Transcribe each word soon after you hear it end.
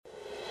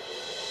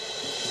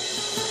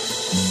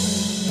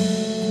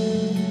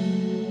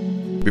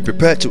Be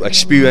prepared to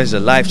experience a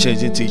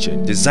life-changing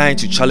teaching designed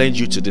to challenge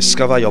you to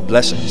discover your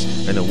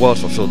blessings in a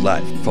world-fulfilled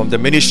life. From the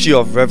ministry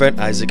of Reverend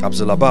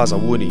Abass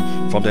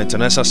Awuni from the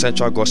International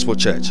Central Gospel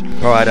Church,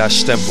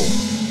 Paradise Temple.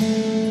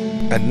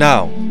 And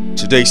now,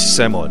 today's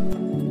sermon.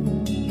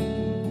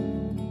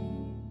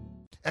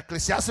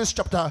 Ecclesiastes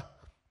chapter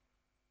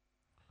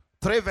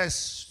 3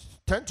 verse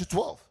 10 to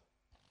 12.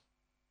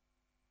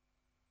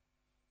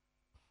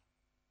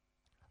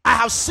 I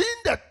have seen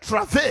the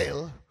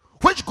travail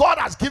which God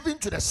has given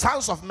to the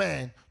sons of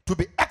men to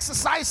be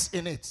exercised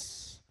in it.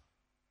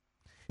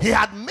 He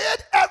had made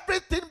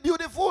everything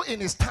beautiful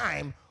in his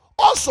time.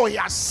 Also, he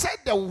has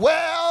set the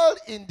world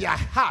in their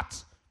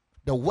heart,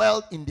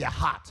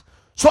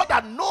 so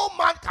that no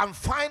man can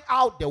find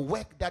out the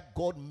work that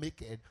God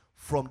maketh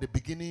from the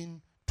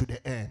beginning to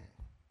the end.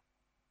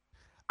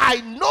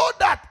 I know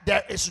that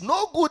there is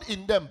no good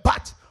in them,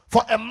 but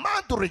for a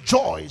man to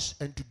rejoice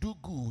and to do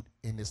good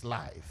in his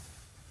life.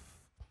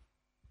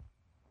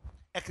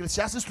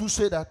 Ecclesiastes 2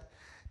 say that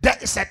there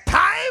is a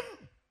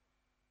time,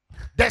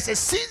 there's a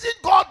season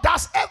God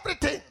does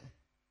everything.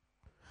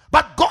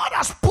 But God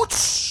has put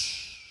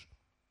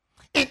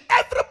in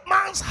every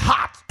man's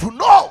heart to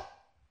know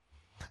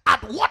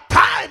at what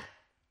time,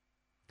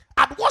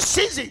 at what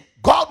season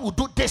God will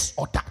do this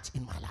or that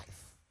in my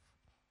life.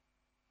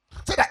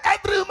 So that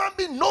every human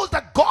being knows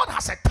that God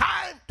has a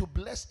time to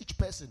bless each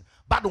person.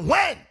 But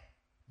when?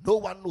 No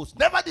one knows.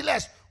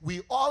 Nevertheless, we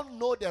all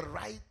know the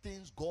right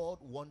things God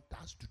wants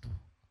us to do.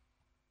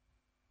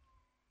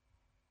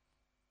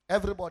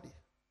 Everybody.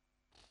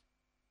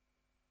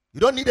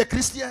 You don't need a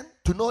Christian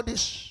to know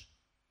this.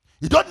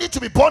 You don't need to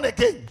be born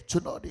again to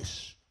know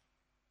this.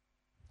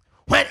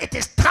 When it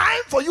is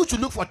time for you to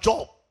look for a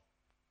job,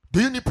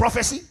 do you need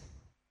prophecy?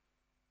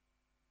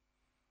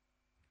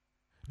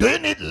 Do you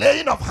need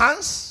laying of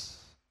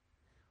hands?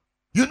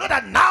 You know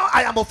that now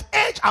I am of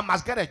age, I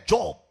must get a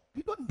job.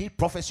 You don't need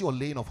prophecy or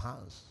laying of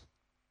hands.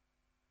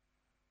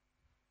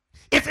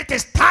 If it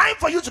is time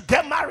for you to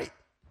get married,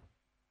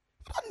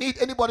 you don't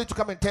need anybody to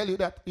come and tell you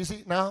that. You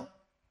see, now,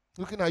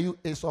 looking at you,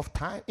 it's of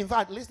time. In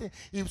fact, listen,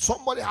 if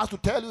somebody has to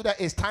tell you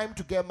that it's time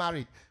to get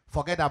married,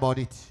 forget about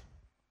it.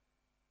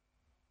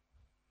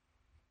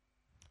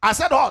 I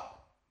said what?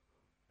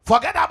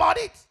 Forget about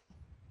it.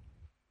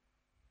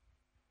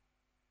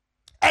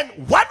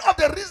 And one of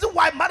the reasons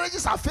why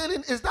marriages are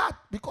failing is that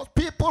because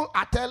people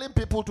are telling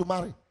people to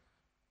marry.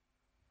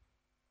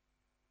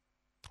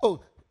 Oh,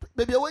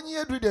 maybe when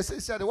you read this,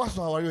 say, what's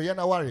not worry, you're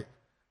not worried.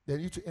 Then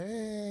you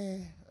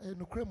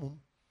no cremum.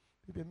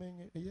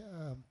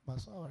 Yeah, my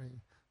sorry.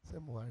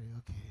 Same worry,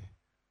 okay.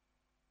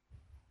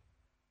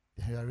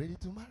 You are ready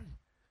to marry.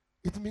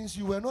 It means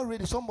you were not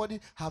ready.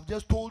 Somebody have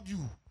just told you.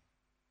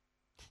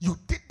 You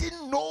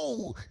didn't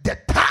know the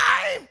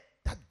time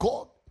that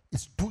God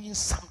is doing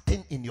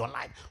something in your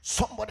life.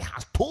 Somebody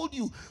has told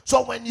you.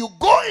 So when you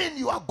go in,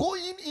 you are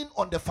going in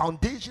on the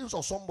foundations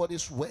of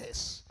somebody's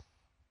words.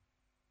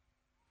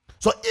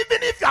 So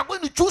even if you are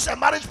going to choose a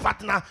marriage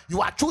partner, you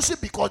are choosing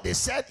because they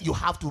said you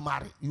have to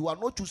marry. You are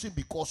not choosing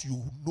because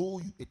you know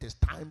it is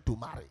time to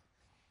marry.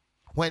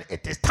 When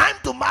it is time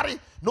to marry,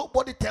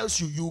 nobody tells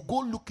you. You go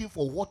looking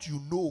for what you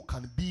know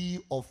can be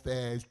of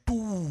a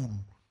tool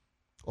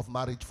of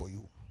marriage for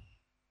you.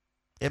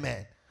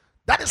 Amen.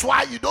 That is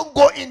why you don't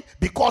go in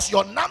because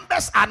your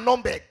numbers are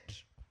numbered.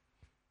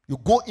 You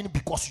go in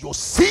because your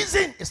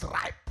season is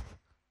ripe.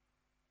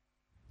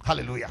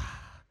 Hallelujah.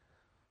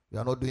 We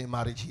are not doing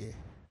marriage here.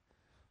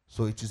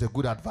 So it is a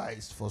good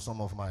advice for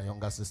some of my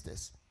younger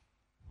sisters.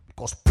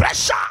 Because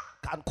pressure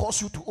can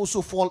cause you to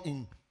also fall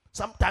in.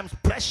 Sometimes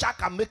pressure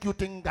can make you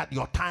think that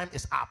your time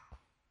is up.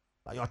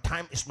 But your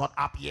time is not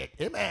up yet.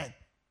 Amen.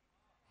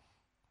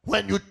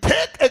 When you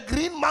take a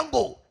green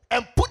mango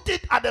and put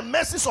it at the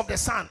mercies of the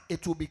sun,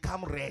 it will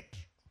become red.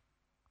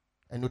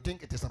 And you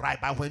think it is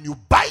ripe. But when you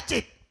bite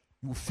it,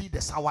 you feel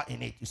the sour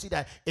in it. You see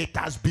that it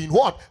has been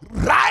what?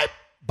 Ripe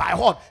by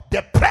what?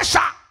 The pressure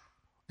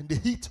in the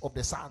heat of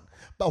the sun.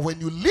 But when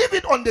you leave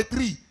it on the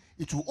tree,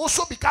 it will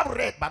also become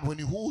red. But when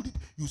you hold it,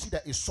 you see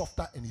that it's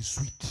softer and it's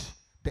sweet.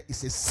 There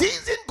is a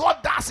season God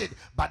does it,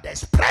 but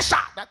there's pressure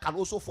that can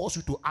also force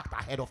you to act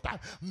ahead of time.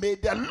 May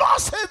the Lord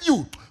save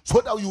you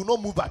so that you will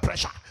not move by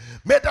pressure.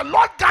 May the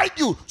Lord guide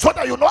you so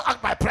that you will not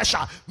act by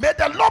pressure. May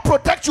the Lord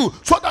protect you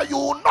so that you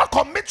will not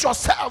commit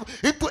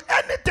yourself into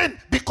anything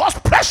because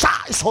pressure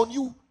is on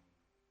you.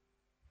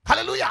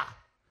 Hallelujah.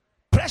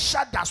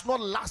 Pressure does not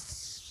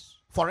last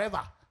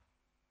forever.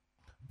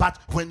 But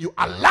when you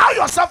allow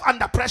yourself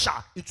under pressure,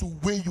 it will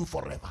weigh you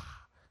forever.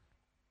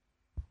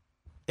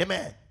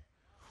 Amen.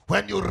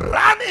 When you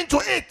run into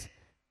it,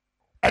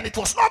 and it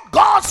was not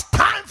God's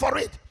time for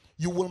it,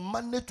 you will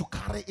manage to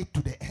carry it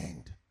to the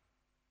end.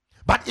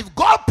 But if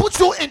God puts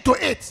you into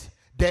it,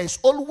 there is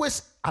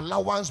always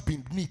allowance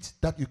beneath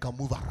that you can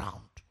move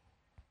around.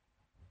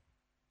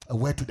 A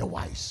word to the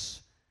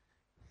wise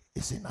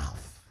is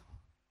enough.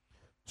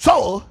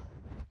 So,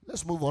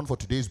 let's move on for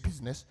today's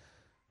business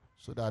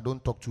so that I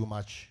don't talk too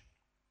much.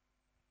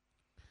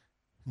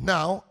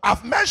 Now,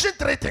 I've mentioned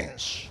three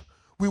things.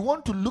 We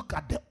want to look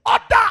at the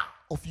order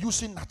of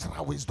using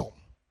natural wisdom.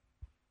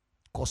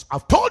 Because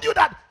I've told you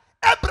that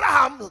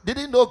Abraham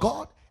didn't know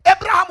God.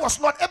 Abraham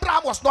was not. And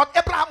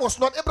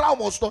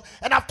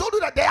I've told you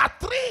that there are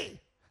 3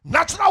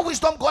 natural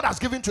wisdom God has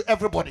given to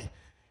everybody.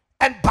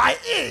 And by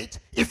it,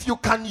 if you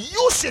can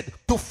use it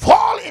to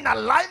fall in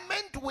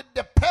alignment with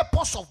the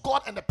purpose of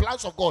God and the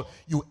plans of God,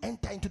 you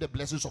enter into the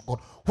blessings of God.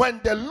 When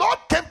the Lord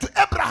came to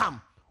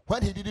Abraham,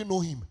 when he didn't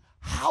know him,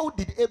 how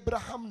did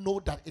Abraham know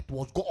that it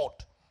was God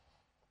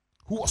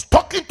who was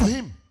talking to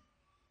him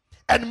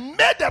and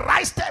made the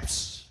right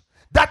steps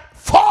that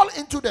fall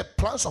into the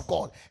plans of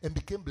God and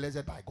became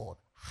blessed by God?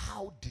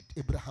 How did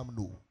Abraham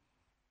know?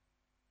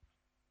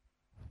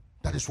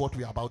 That is what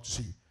we are about to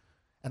see.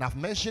 And I've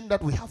mentioned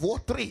that we have all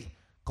 3: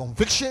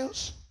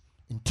 convictions,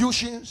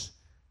 intuitions,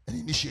 and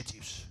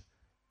initiatives.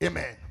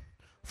 Amen.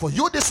 For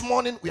you this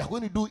morning, we are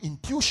going to do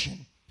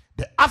intuition.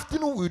 The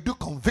afternoon, we'll do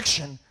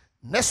conviction.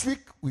 Next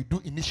week, we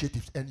do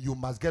initiatives. And you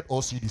must get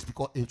all CDs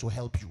because it will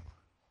help you.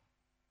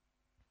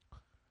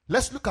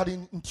 Let's look at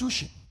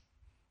intuition.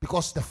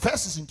 Because the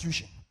first is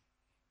intuition.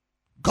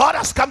 God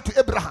has come to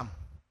Abraham.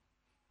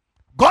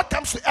 God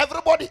comes to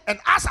everybody. And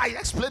as I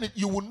explain it,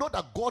 you will know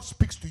that God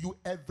speaks to you,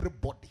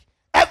 everybody.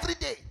 Every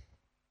day,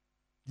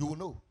 you will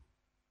know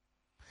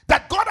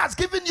that God has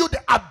given you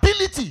the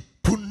ability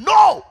to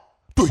know,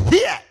 to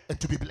hear, and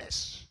to be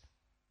blessed.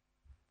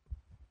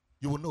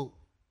 You will know.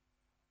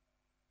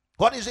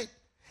 What is it?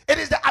 It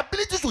is the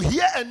ability to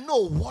hear and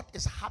know what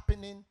is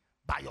happening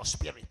by your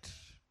spirit.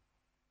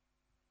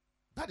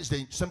 That is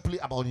simply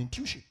about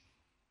intuition.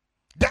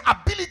 The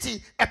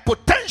ability, a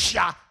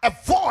potential, a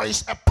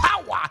voice, a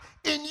power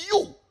in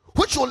you,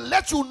 which will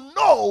let you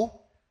know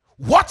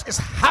what is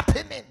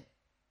happening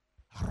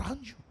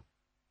around you.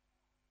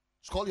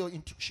 It's called your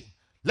intuition.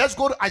 Let's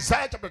go to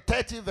Isaiah chapter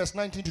 30, verse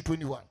 19 to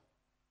 21.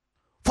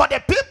 For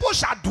the people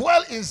shall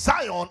dwell in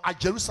Zion at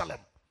Jerusalem.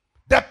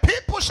 The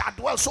people shall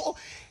dwell. So,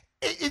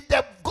 if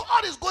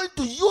God is going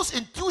to use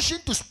intuition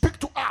to speak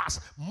to us,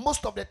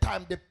 most of the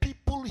time, the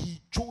people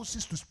he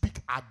chooses to speak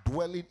are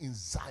dwelling in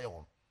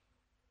Zion.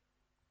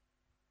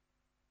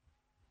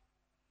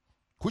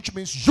 Which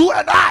means you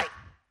and I,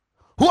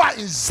 who are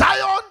in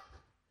Zion,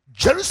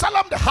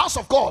 Jerusalem, the house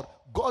of God,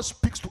 God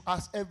speaks to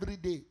us every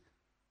day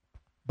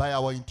by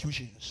our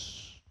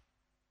intuitions.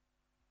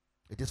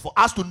 It is for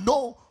us to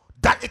know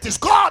that it is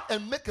God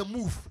and make a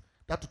move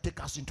that to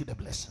take us into the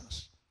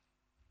blessings.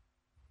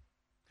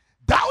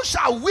 Thou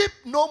shalt weep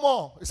no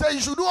more. He said you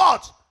should do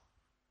what?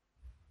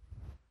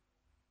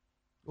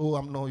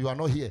 Oh, you are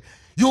not here.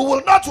 You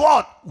will not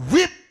what?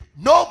 Weep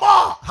no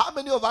more. How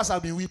many of us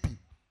have been weeping?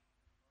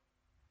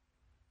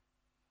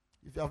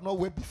 If you have not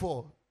wept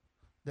before,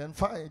 then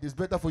fine, it is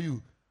better for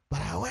you.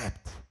 But I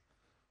wept.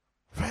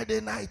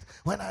 Friday night,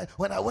 when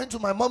I went to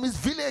my mommy's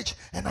village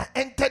and I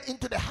entered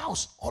into the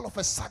house, all of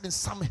a sudden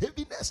some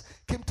heaviness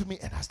came to me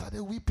and I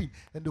started weeping.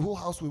 And the whole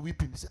house were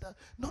weeping. He said,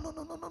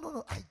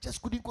 no. I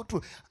just couldn't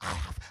control.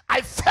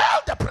 I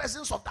felt the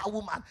presence of that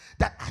woman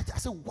that I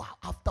said, wow,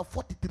 after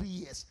 43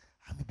 years,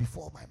 I'm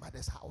before my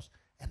mother's house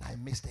and I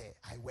missed her.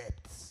 I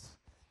wept.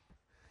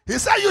 He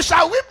said, you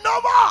shall weep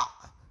no more.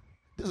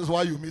 This is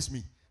why you miss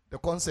me. The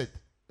concert.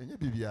 He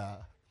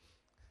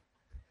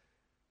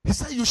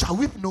said, you shall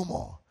weep no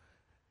more.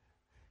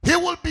 He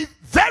will be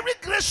very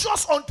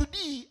gracious unto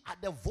thee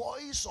at the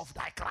voice of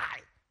thy cry.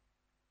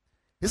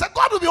 He said,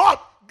 God will be what?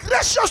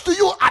 Gracious to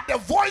you at the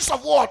voice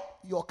of what?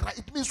 Your cry.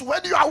 It means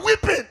when you are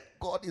weeping,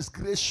 God is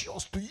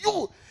gracious to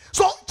you.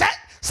 So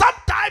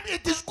sometimes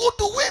it is good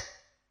to weep.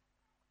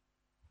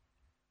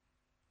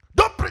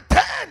 Don't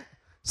pretend.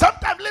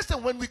 Sometimes,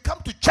 listen, when we come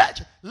to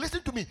church,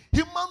 listen to me.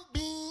 Human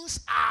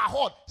beings are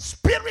what?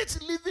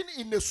 Spirits living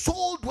in the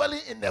soul,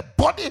 dwelling in the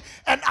body.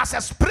 And as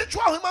a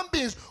spiritual human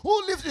beings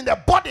who live in the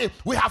body,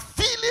 we have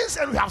feelings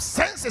and we have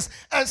senses.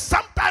 And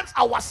sometimes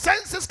our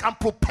senses can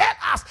propel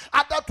us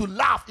either to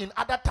laugh, in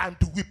other time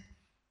to weep.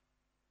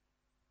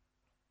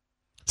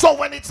 So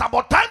when it's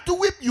about time to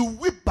weep, you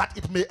weep, but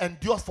it may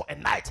endure for a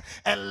night.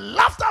 And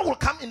laughter will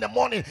come in the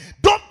morning.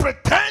 Don't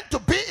pretend to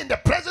be in the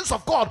presence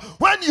of God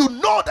when you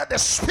know that the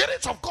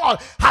Spirit of God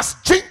has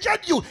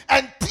gingered you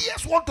and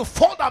tears want to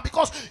fall down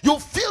because you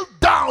feel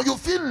down, you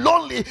feel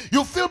lonely,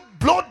 you feel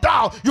blown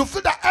down, you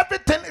feel that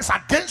everything is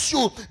against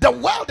you. The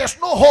world, there's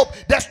no hope,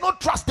 there's no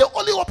trust. The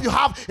only hope you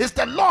have is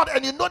the Lord.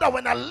 And you know that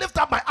when I lift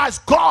up my eyes,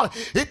 God,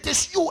 it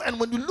is you. And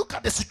when you look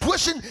at the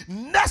situation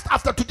next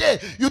after today,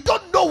 you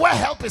don't know where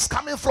help is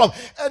coming from.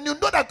 And you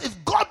know that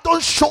if God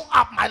don't show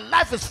up, my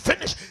life is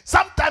finished.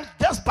 Sometimes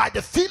just by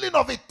the feeling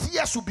of it,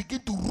 tears will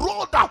begin to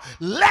roll down.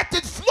 Let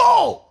it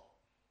flow.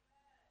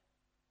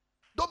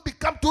 Don't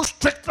become too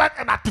strict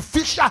and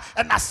artificial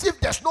and as if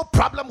there's no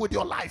problem with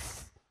your life.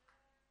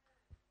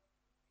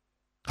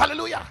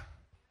 Hallelujah.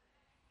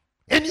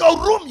 In your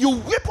room, you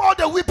weep all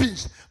the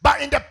weepings,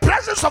 but in the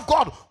presence of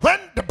God, when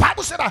the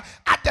Bible said that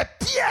at the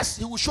tears,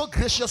 he will show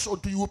gracious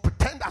unto you,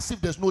 pretend as if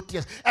there's no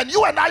tears. And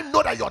you and I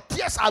know that your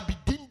tears are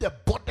within the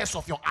borders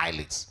of your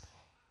eyelids.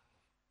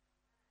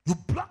 You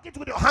block it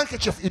with your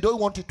handkerchief, you don't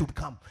want it to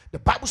come. The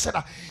Bible said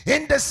that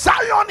in the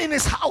Zion, in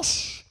his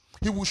house,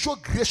 he will show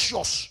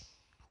gracious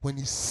When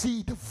you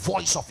see the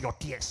voice of your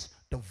tears,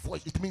 the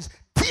voice, it means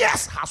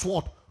tears has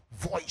what?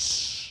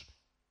 Voice.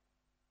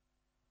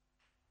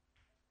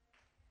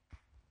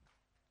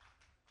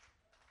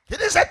 It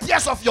is the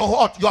tears of your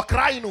heart. You are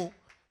crying. Oh.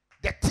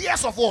 The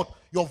tears of what?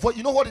 Your voice.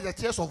 You know what is the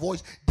tears of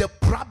voice? The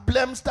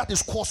problems that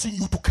is causing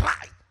you to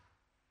cry.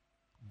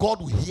 God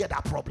will hear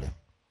that problem.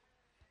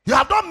 You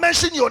have not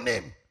mentioned your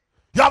name.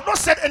 You have not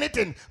said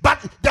anything.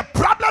 But the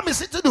problem is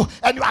sitting you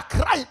and you are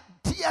crying.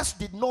 Tears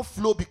did not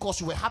flow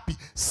because you were happy.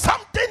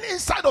 Something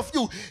inside of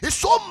you is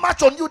so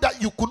much on you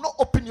that you could not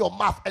open your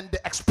mouth. And the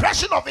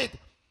expression of it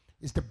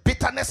is the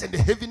bitterness and the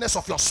heaviness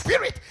of your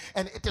spirit.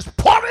 And it is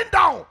pouring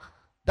down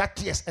that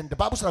tears. And the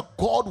Bible said that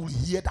God will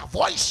hear that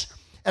voice.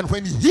 And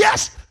when he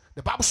hears,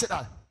 the Bible said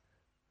that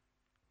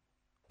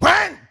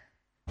when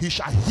he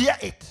shall hear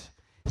it,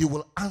 he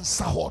will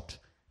answer what?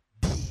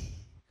 Thee.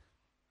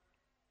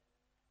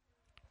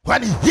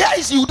 When he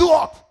hears, he will do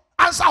what?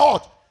 Answer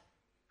what?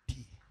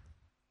 Thee.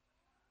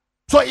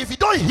 So if you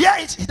don't hear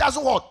it, he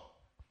doesn't what?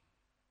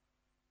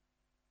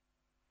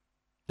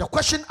 The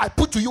question I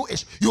put to you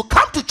is, you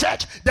come to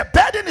church, the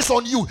burden is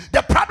on you,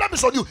 the problem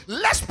is on you.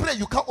 Let's pray.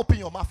 You can't open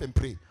your mouth and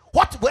pray.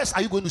 What words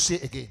are you going to say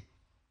again?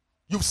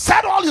 You've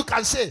said all you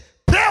can say.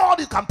 Pray all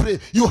you can pray.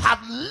 You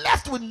have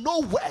left with no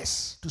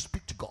words to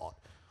speak to God.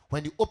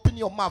 When you open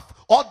your mouth,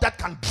 all that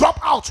can drop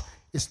out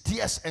is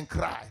tears and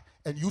cry.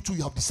 And you too,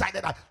 you have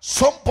decided that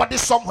somebody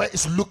somewhere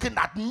is looking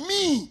at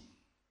me.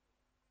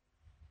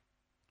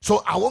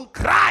 So I won't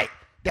cry.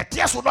 The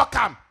tears will not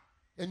come.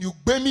 And you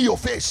burn me your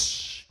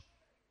face.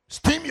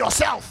 Steam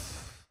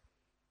yourself.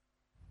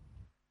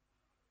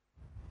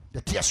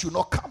 The tears will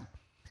not come.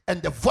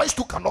 And the voice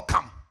too cannot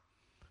come.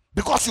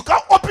 Because you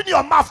can't open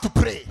your mouth to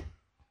pray.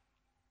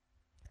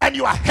 And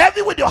you are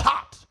heavy with your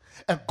heart.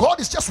 And God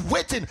is just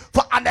waiting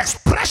for an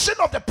expression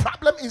of the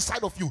problem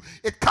inside of you.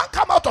 It can't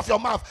come out of your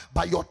mouth,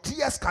 but your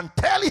tears can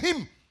tell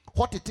him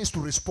what it is to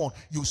respond.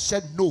 You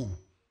said no.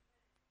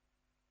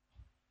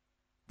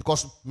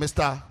 Because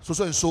Mr.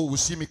 So-so-and-so will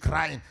see me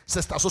crying.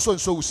 Sister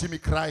so-so-and-so will see me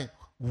crying.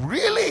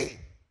 Really?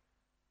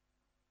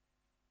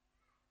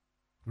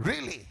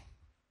 Really?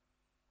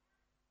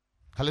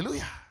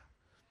 Hallelujah.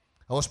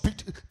 I was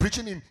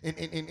preaching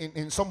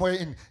in somewhere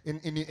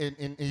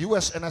in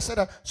US, and I said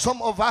that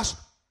some of us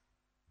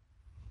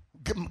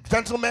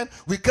gentlemen,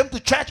 we came to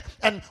church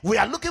and we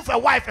are looking for a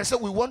wife and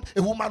said we want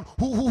a woman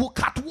who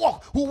can't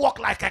walk, who walk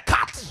like a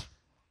cat.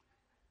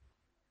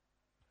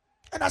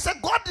 And I said,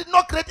 God did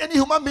not create any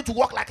human being to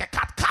walk like a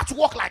cat. Cats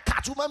walk like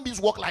cats. Human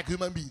beings walk like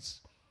human beings.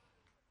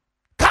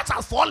 Cats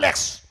have 4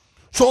 legs.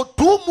 So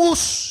 2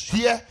 moves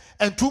here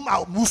and 2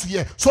 moves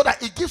here, so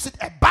that it gives it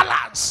a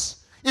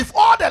balance. If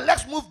all the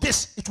legs move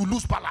this, it will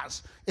lose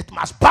balance. It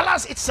must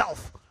balance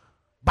itself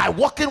by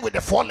walking with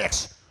the 4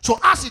 legs. So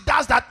as it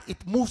does that, it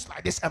moves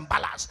like this and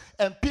balance.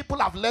 And people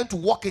have learned to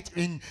walk it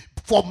in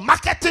for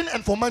marketing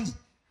and for money.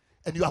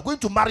 And you are going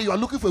to marry, you are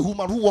looking for a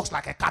woman who walks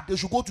like a cat. They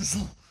should go to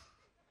zoo.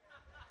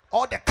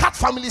 All the cat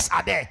families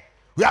are there.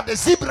 We have the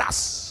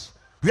zebras.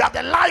 We have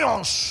the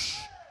lions.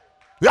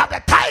 We have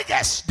the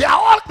tigers. They are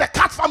all the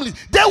cat family.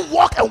 They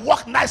walk and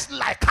walk nicely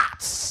like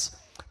cats.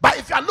 But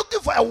if you are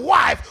looking for a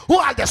wife who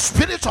has the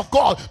Spirit of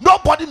God,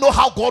 nobody know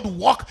how God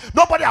walk.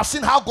 Nobody has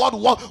seen how God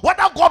walk.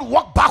 Whether God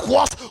walk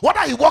backwards, whether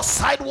he walks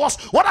sideways,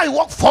 whether he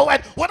walk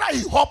forward, whether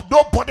he hop,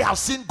 nobody has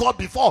seen God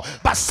before.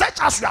 But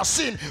such as we have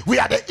seen, we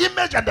are the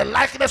image and the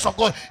likeness of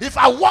God. If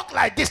I walk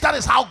like this, that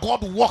is how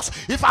God walks.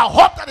 If I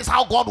hop, that is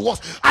how God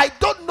walks. I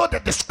don't know the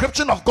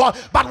description of God,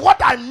 but what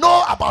I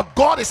know about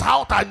God is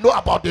how I know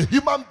about the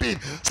human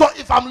being. So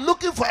if I'm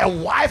looking for a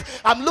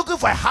wife, I'm looking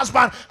for a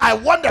husband, I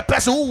want the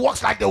person who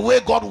walks like the way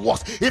God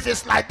walks. If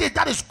it's like this,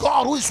 that is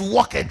God who is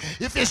walking.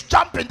 If it's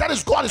jumping, that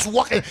is God is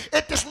walking.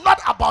 It is not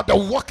about the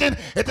walking,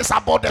 it is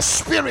about the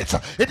Spirit.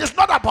 It is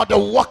not about the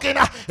walking,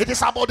 it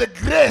is about the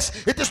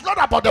grace. It is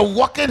not about the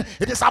walking,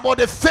 it is about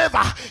the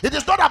favor. It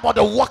is not about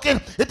the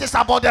walking, it is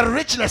about the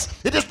richness.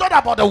 It is not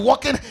about the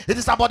walking, it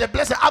is about the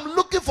blessing. I'm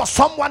looking for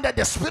someone that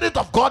the Spirit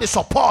of God is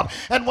upon,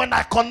 and when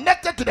I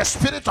connected to the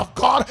Spirit of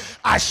God,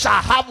 I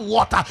shall have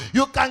water.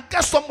 You can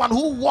get someone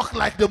who walk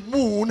like the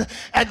moon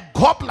and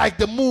gulp like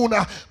the moon,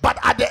 but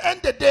at the end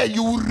of the day,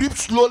 you will reap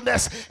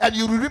slowness and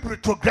you will reap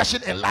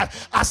retrogression in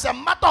life. As a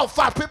matter of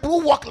fact, people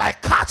who walk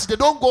like cats, they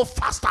don't go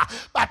faster,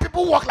 but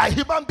people who walk like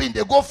human beings,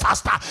 they go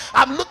faster.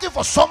 I'm looking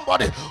for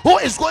somebody who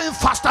is going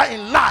faster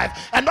in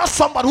life and not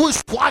somebody who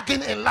is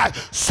wagging in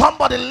life.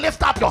 Somebody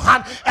lift up your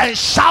hand and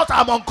shout,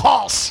 I'm on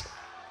course.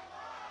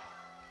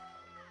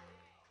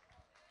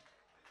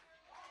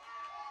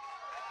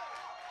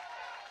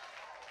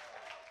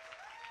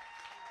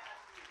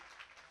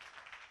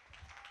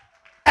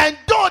 And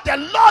though the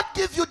Lord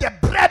gives you the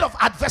bread of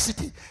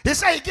adversity, he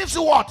said he gives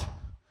you what?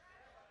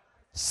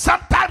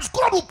 Sometimes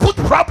God will put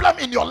problem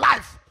in your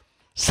life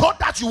so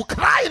that you will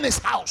cry in his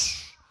house.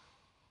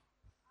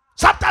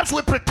 Sometimes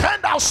we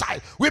pretend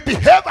outside. We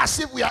behave as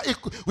if we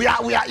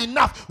are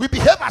enough. We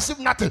behave as if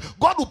nothing.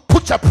 God will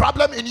put a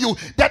problem in you.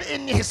 That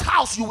in his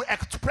house you will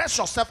express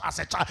yourself as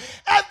a child.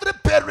 Every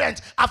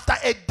parent, after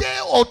a day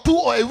or 2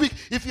 or a week,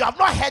 if you have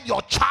not heard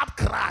your child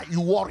cry, you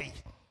worry.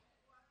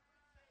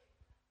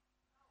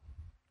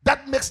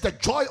 That makes the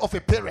joy of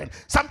a parent.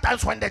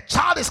 Sometimes when the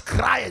child is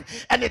crying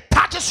and it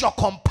touches your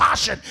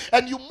compassion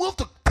and you move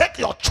to take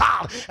your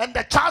child and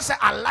the child says,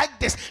 I like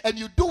this, and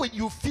you do it,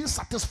 you feel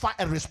satisfied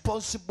and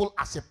responsible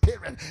as a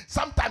parent.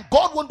 Sometimes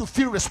God wants to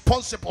feel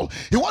responsible.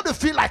 He wants to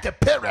feel like a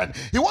parent.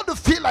 He wants to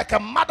feel like a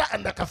mother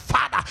and like a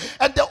father.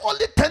 And the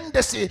only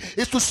tendency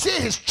is to see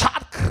his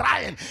child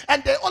crying.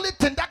 And the only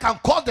thing that can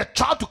cause the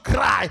child to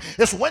cry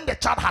is when the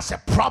child has a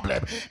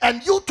problem.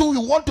 And you too,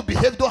 you want to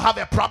behave, don't have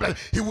a problem.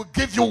 He will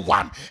give you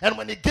one. And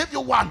when he gives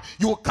you one,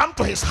 you will come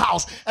to his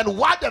house. And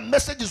while the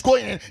message is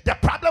going in, the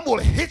problem will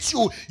hit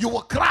you. You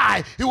will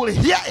cry. He will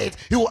hear it.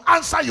 He will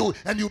answer you.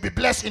 And you'll be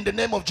blessed in the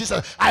name of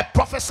Jesus. I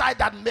prophesy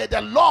that may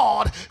the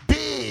Lord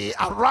be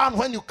around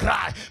when you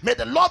cry. May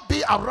the Lord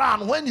be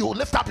around when you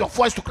lift up your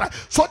voice to cry,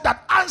 so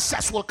that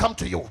answers will come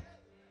to you.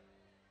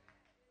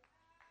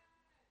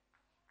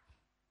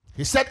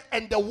 He said,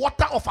 and the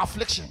water of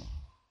affliction,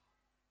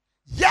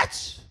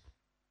 yet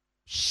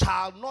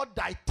shall not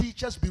thy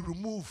teachers be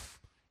removed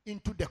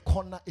into the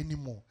corner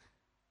anymore.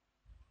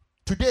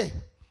 Today,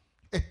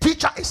 a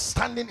teacher is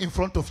standing in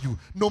front of you,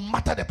 no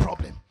matter the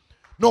problem,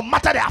 no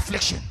matter the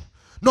affliction,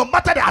 no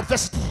matter the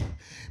adversity.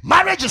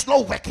 Marriage is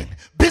not working,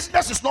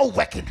 business is not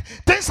working,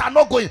 things are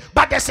not going,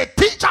 but there's a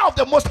teacher of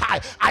the Most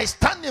High. I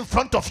stand in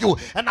front of you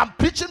and I'm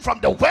preaching from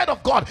the word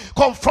of God,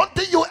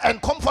 confronting you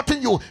and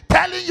comforting you,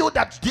 telling you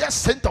that, dear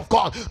saint of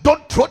God,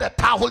 don't throw the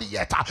towel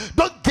yet,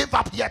 don't give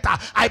up yet.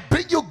 I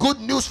bring you good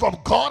news from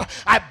God.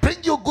 I bring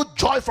you good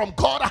joy from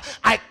God.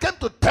 I came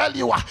to tell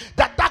you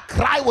that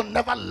cry will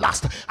never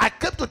last. I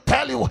came to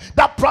tell you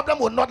that problem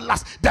will not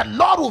last. The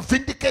Lord will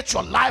vindicate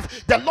your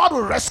life. The Lord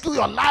will rescue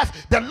your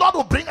life. The Lord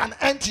will bring an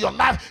end to your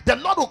life. The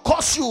Lord will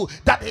cause you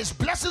that his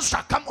blessings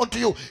shall come unto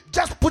you.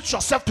 Just put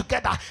yourself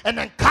together and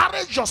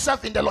encourage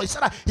yourself in the Lord. He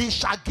said that he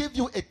shall give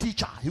you a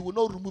teacher. He will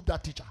not remove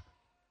that teacher,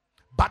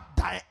 but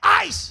thy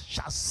eyes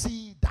shall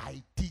see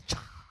thy teacher.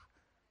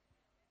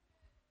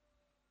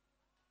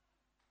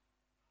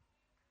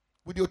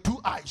 With your two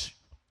eyes,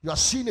 you are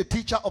seeing a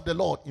teacher of the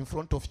Lord in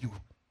front of you.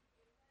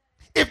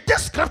 If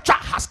this scripture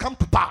has come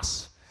to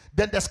pass,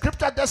 then the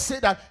scripture does say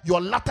that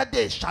your latter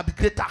days shall be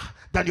greater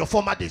than your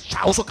former days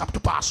shall also come to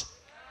pass.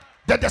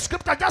 Then the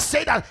scripture just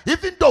say that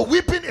even though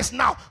weeping is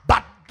now,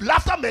 but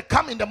laughter may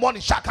come in the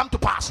morning, shall come to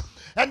pass.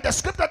 And the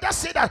scripture does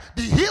say that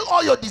the heal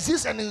all your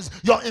disease and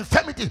your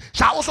infirmity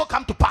shall also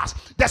come to pass.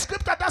 The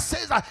scripture that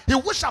says that he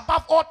wish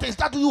above all things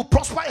that you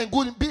prosper and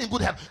be in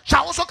good health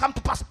shall also come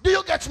to pass. Do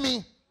you get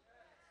me?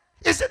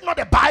 Is it not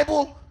the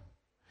Bible?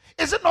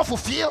 Is it not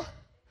fulfilled?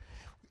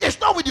 It's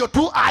not with your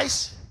two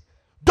eyes.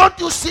 Don't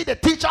you see the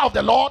teacher of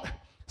the Lord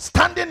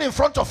standing in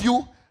front of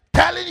you,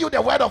 telling you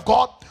the word of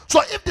God?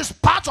 So if this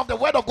part of the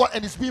word of God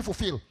and it's being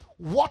fulfilled,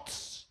 what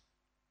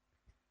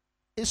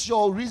is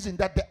your reason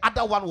that the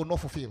other one will not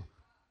fulfill?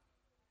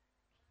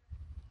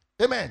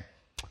 Amen.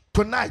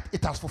 Tonight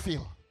it has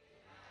fulfilled.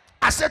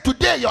 I said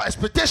today your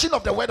expectation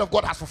of the word of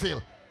God has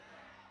fulfilled.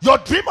 Your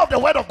dream of the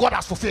word of God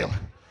has fulfilled.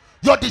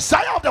 Your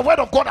desire of the word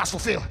of God has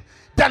fulfilled.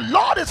 The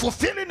Lord is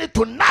fulfilling it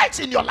tonight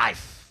in your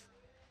life.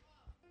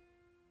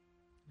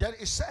 Then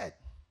it said,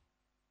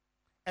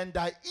 and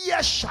thy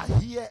ears shall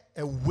hear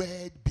a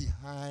word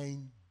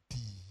behind thee.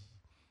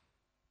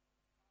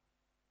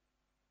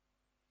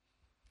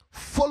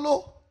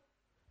 Follow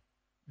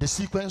the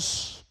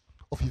sequence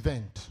of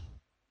event.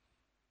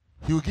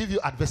 He will give you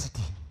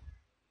adversity.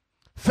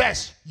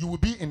 First, you will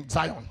be in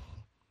Zion.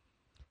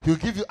 He will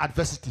give you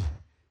adversity.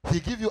 He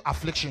will give you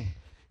affliction.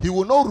 He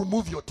will not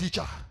remove your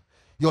teacher.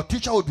 Your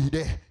teacher will be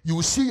there. You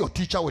will see your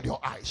teacher with your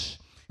eyes.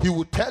 He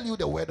will tell you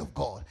the word of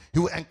God. He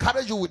will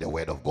encourage you with the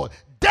word of God.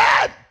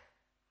 Then,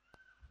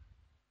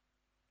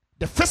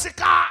 the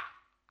physical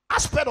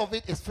aspect of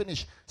it is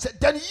finished. So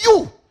then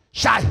you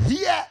shall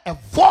hear a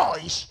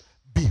voice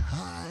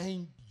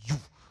behind you.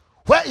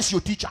 Where is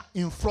your teacher?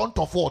 In front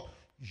of what?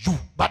 You.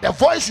 But the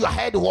voice you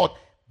heard what?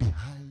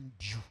 Behind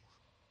you.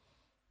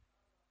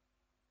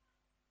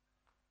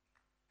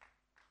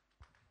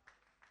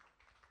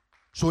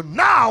 So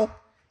now,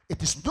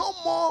 it is no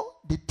more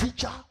the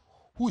teacher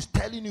who is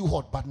telling you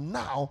what, but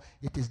now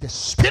it is the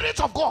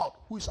Spirit of God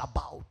who is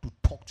about to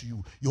talk to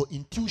you. Your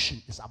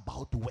intuition is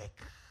about to work.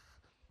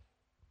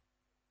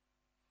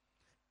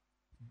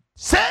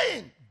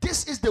 Saying,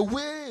 this is the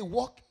way,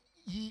 walk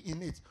ye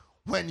in it.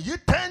 When you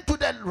turn to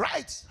the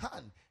right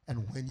hand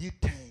and when you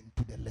turn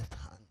to the left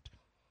hand.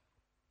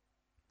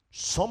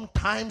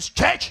 Sometimes,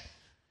 church,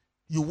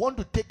 you want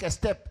to take a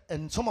step,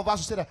 and some of us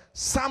will say that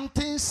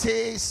something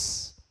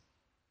says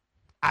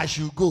I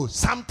should go.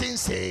 Something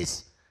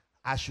says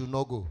I should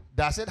not go.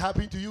 Does it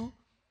happen to you?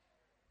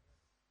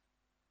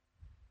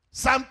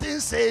 Something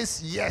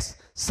says yes.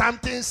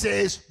 Something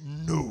says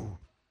no.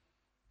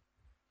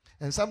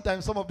 And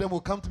sometimes some of them will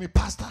come to me,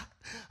 Pastor,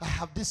 I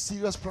have this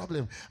serious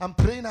problem. I'm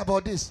praying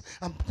about this.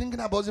 I'm thinking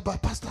about it,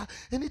 but Pastor,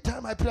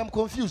 anytime I pray, I'm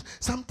confused.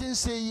 Something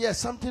say yes.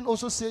 Something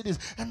also say this.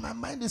 And my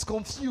mind is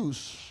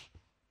confused.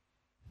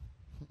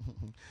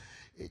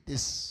 It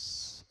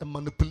is a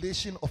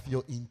manipulation of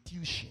your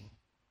intuition.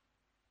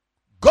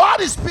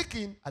 God is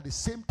speaking at the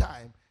same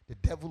time, the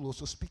devil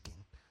also speaking.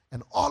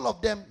 And all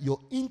of them, your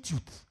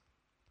intuit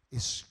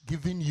is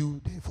giving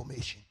you the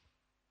information.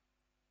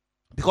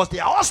 Because they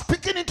are all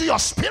speaking into your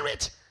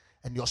spirit,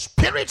 and your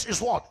spirit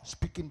is what?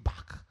 Speaking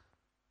back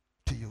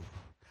to you.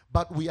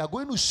 But we are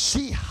going to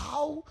see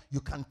how you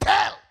can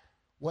tell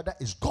whether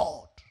it's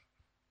God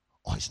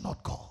or it's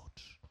not God.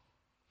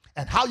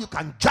 And how you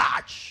can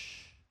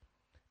judge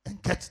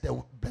and get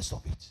the best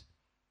of it.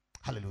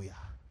 Hallelujah.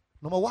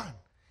 Number one,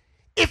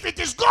 if it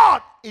is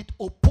God, it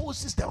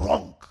opposes the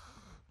wrong.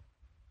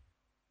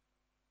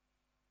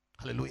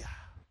 Hallelujah.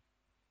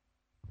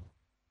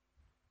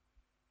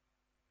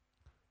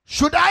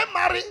 Should I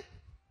marry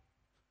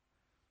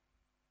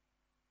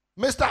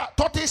Mr.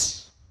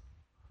 Tortoise,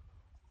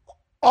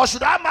 or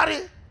should I marry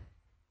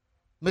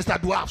Mr.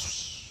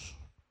 Dwarfs?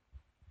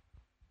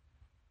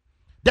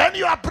 Then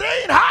you are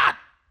praying hard.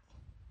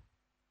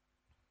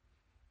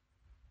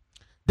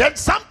 Then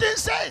something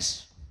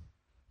says,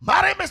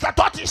 marry Mr.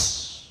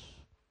 Tortoise.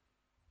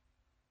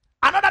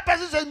 Another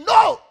person says,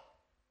 no,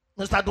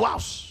 Mr.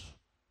 Dwarfs.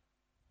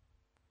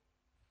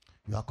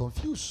 You are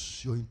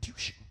confused, your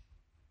intuition.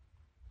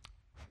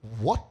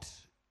 What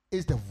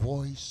is the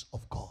voice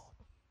of God?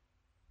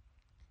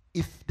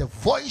 If the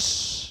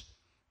voice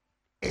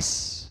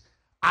is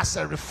as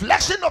a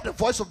reflection of the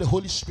voice of the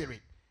Holy Spirit,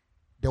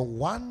 the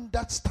one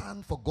that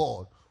stands for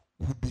God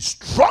will be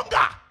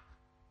stronger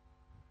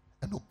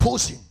and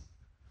opposing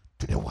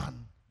to the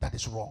one that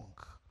is wrong.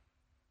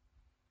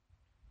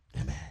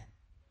 Amen.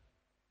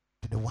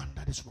 To the one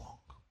that is wrong.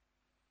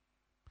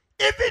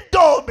 Even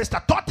though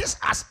Mr. Tortoise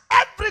has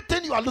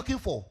everything you are looking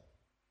for,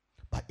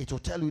 but it will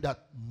tell you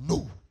that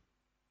no.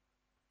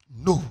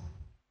 No.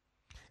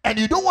 And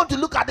you don't want to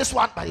look at this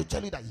one, but it will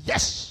tell you that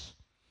yes.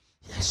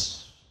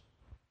 Yes.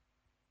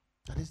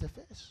 That is the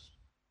first.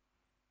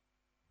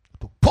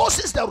 It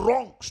opposes the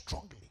wrong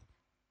strongly.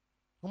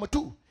 Number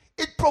two,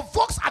 it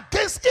provokes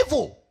against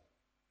evil.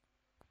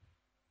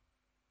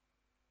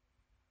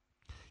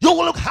 You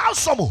will have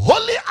some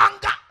holy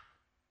anger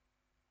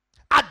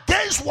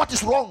against what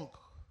is wrong.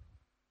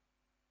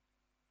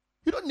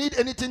 You don't need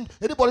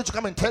anybody to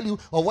come and tell you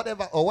or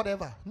whatever.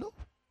 No.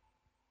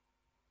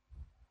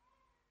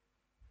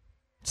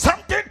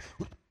 Something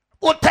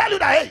will tell you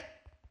that, hey,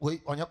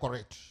 wait, on your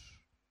correct.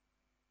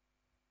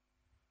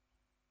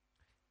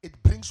 It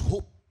brings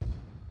hope.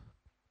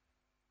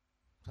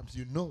 Sometimes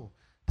you know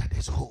that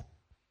there's hope.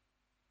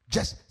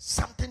 Just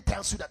something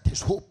tells you that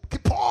there's hope.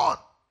 Keep on.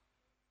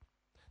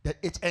 That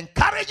it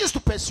encourages to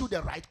pursue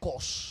the right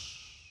course.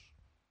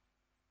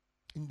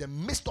 In the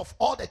midst of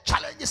all the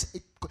challenges,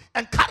 it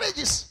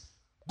encourages.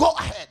 Go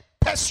ahead,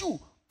 pursue,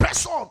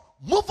 press on,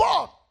 move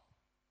on.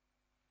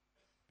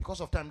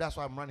 Because of time, that's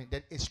why I'm running.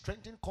 Then it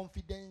strengthens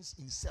confidence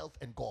in self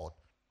and God.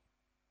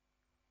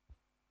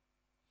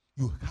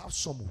 You have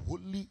some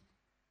holy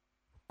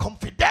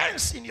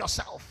confidence in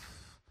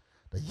yourself.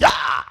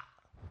 Yeah,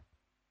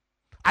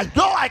 I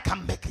know I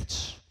can make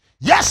it.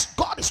 Yes,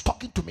 God is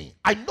talking to me.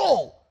 I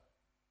know.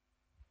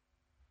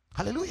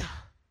 Hallelujah.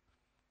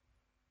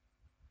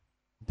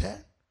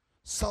 Then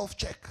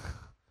self-check.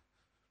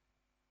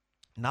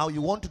 Now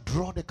you want to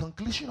draw the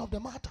conclusion of the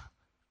matter.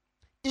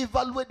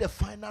 Evaluate the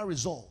final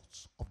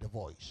results of the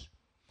voice.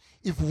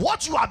 If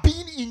what you are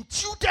being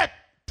intuited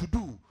to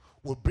do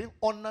will bring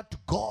honor to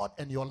God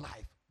and your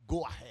life,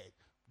 go ahead.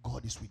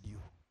 God is with you.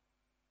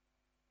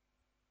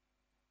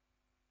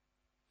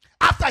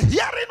 After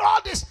hearing all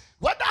this,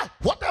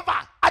 whatever,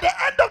 at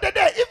the end of the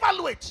day,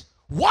 evaluate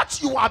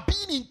what you are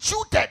being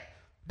intuited.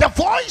 The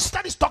voice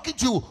that is talking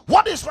to you,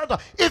 what is right?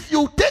 If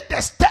you take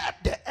the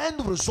step, the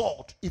end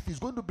result, if it's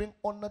going to bring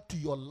honor to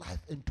your life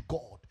and to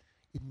God,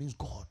 it means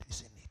God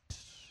is in it.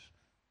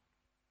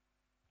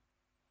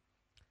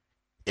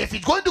 If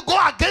it's going to go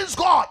against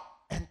God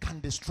and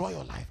can destroy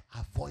your life,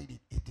 avoid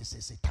it. It is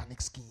a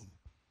satanic scheme.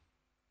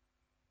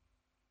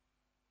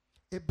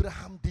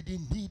 Abraham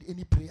didn't need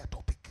any prayer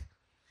topic.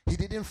 He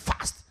didn't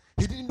fast.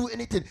 He didn't do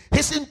anything.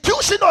 His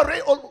intuition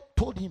already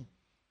told him.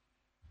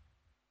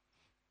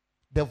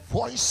 The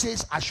voice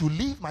says, I should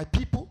leave my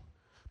people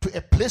to a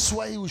place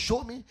where he will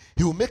show me.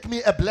 He will make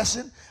me a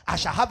blessing. I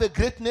shall have a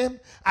great name.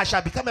 I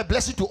shall become a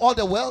blessing to all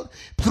the world.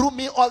 Through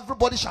me,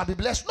 everybody shall be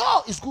blessed.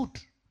 No, it's good.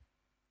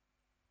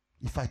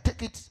 If I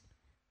take it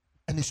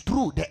and it's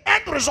true, the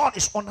end result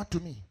is honor to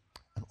me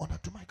and honor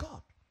to my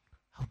God.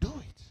 I'll do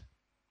it.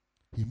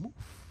 He moved.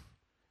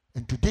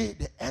 And today,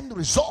 the end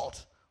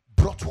result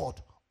brought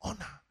what?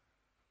 Honor.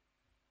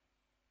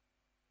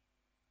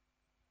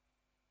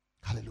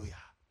 Hallelujah.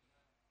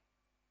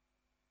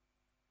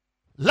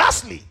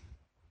 Lastly,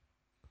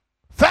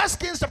 1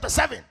 Kings chapter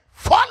 7.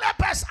 4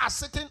 lepers are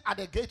sitting at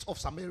the gates of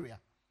Samaria.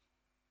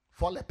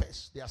 4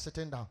 lepers. They are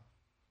sitting down.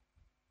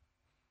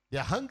 They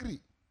are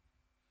hungry.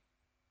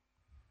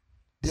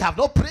 They have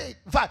not prayed.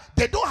 In fact,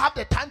 they don't have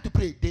the time to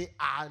pray. They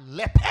are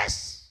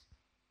lepers.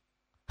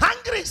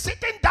 Hungry,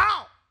 sitting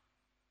down.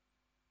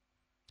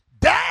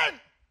 Then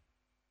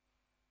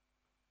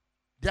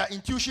their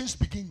intuitions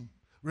begin.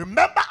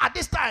 Remember, at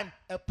this time,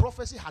 a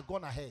prophecy had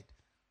gone ahead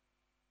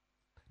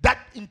that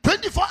in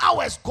 24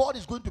 hours, God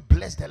is going to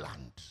bless the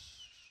land.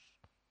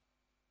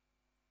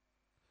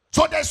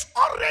 So there's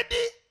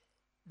already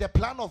the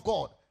plan of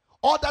God.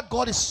 All that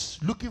God is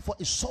looking for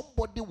is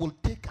somebody will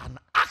take an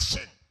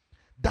action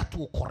that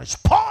will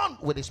correspond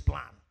with his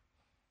plan.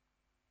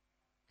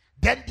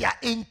 Then their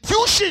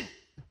intuition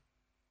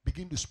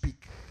begin to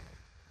speak.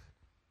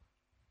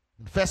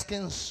 In 1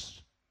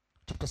 Kings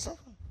chapter 7.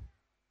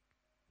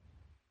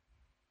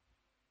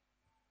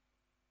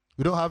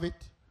 We don't have it.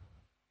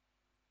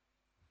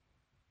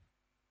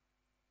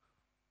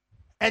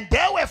 And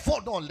there were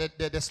four. No,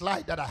 the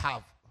slide that I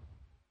have.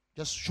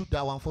 Just shoot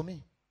that one for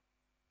me.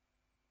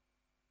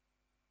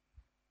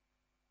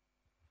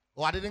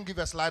 Oh, I didn't give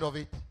a slide of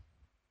it.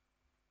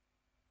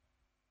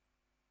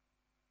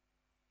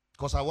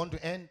 Because I want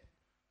to end.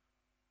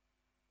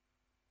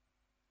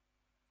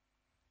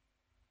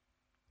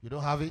 You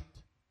don't have it?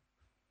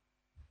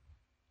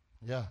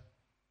 Yeah.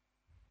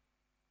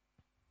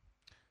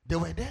 They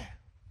were there.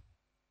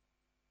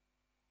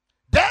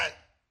 Then,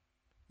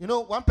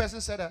 one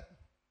person said that,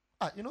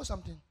 you know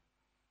something?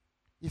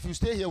 If you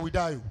stay here, we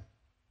die.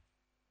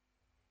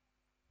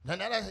 Then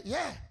another said,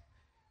 yeah.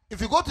 If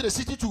you go to the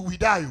city too, we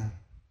die.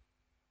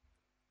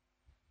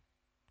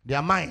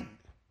 Their mind.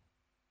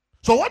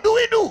 So what do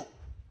we do?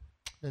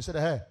 They said,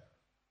 hey,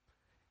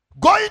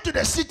 going to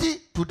the city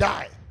to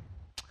die.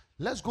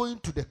 Let's go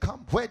into the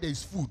camp where there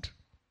is food.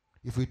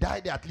 If we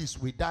die there, at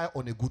least we die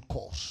on a good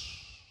cause.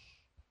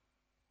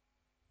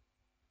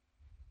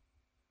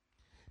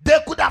 They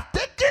could have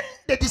taken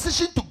the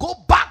decision to go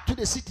back to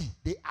the city.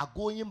 They are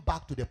going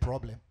back to the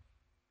problem.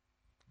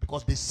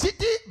 Because the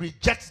city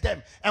rejects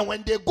them. And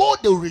when they go,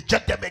 they will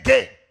reject them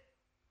again.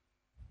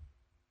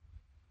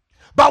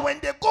 But when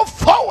they go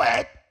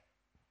forward,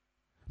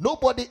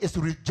 nobody is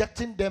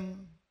rejecting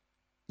them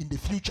in the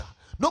future.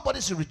 Nobody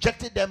is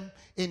rejecting them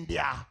in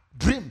their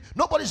dream.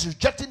 Nobody is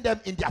rejecting them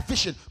in their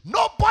vision.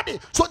 Nobody.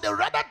 So they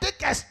rather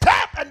take a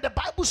step, and the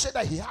Bible said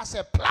that he has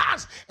a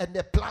plans, and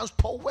the plans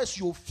towards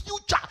your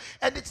future.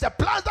 And it's the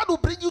plans that will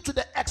bring you to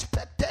the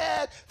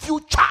expected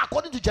future,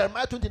 according to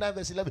Jeremiah 29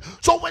 verse 11.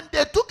 So when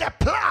they took a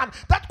plan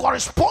that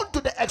corresponds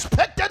to the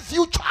expected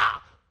future,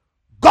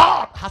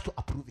 God has to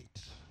approve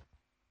it.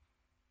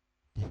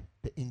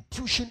 The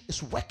intuition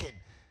is working.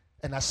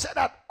 And I said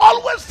that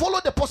always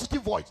follow the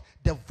positive voice.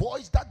 The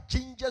voice that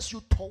gingers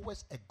you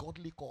towards a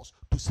godly cause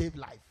to save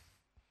life.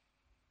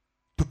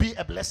 To be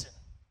a blessing.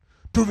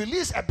 To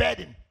release a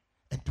burden.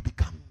 And to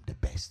become the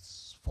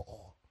best for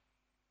all.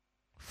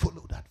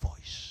 Follow that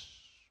voice.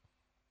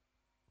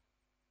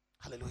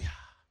 Hallelujah.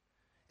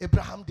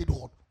 Abraham did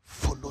what?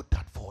 Follow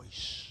that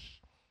voice.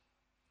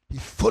 He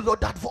followed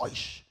that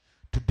voice.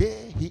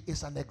 Today he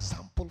is an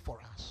example for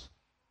us.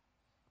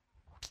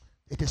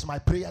 It is my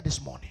prayer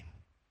this morning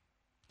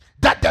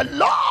that the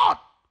Lord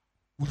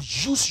will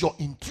use your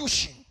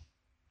intuition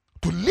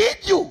to lead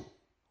you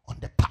on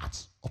the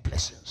path of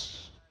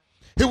blessings.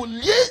 He will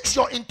use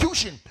your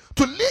intuition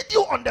to lead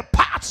you on the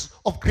paths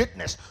of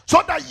greatness,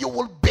 so that you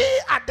will be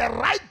at the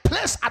right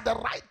place at the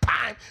right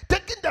time,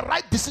 taking the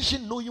right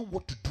decision, knowing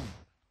what to do.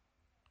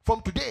 From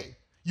today,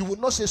 you will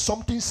not say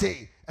something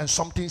say and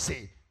something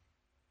say.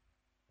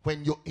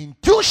 When your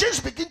intuitions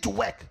begin to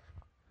work,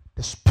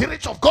 the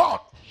Spirit of God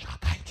shall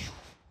guide you.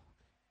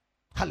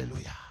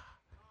 Hallelujah.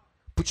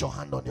 Put your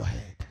hand on your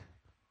head.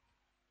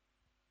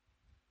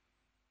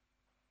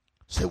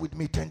 Say with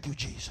me, thank you,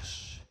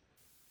 Jesus,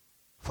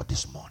 for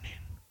this morning,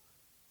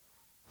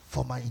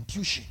 for my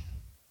intuition,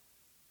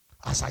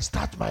 as I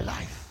start my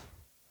life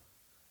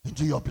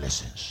into your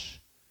blessings.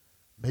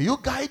 May you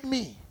guide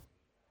me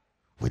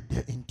with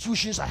the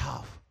intuitions I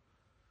have.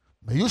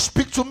 May you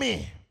speak to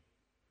me.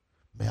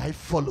 May I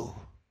follow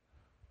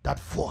that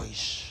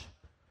voice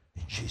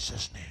in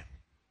Jesus' name.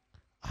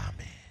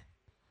 Amen.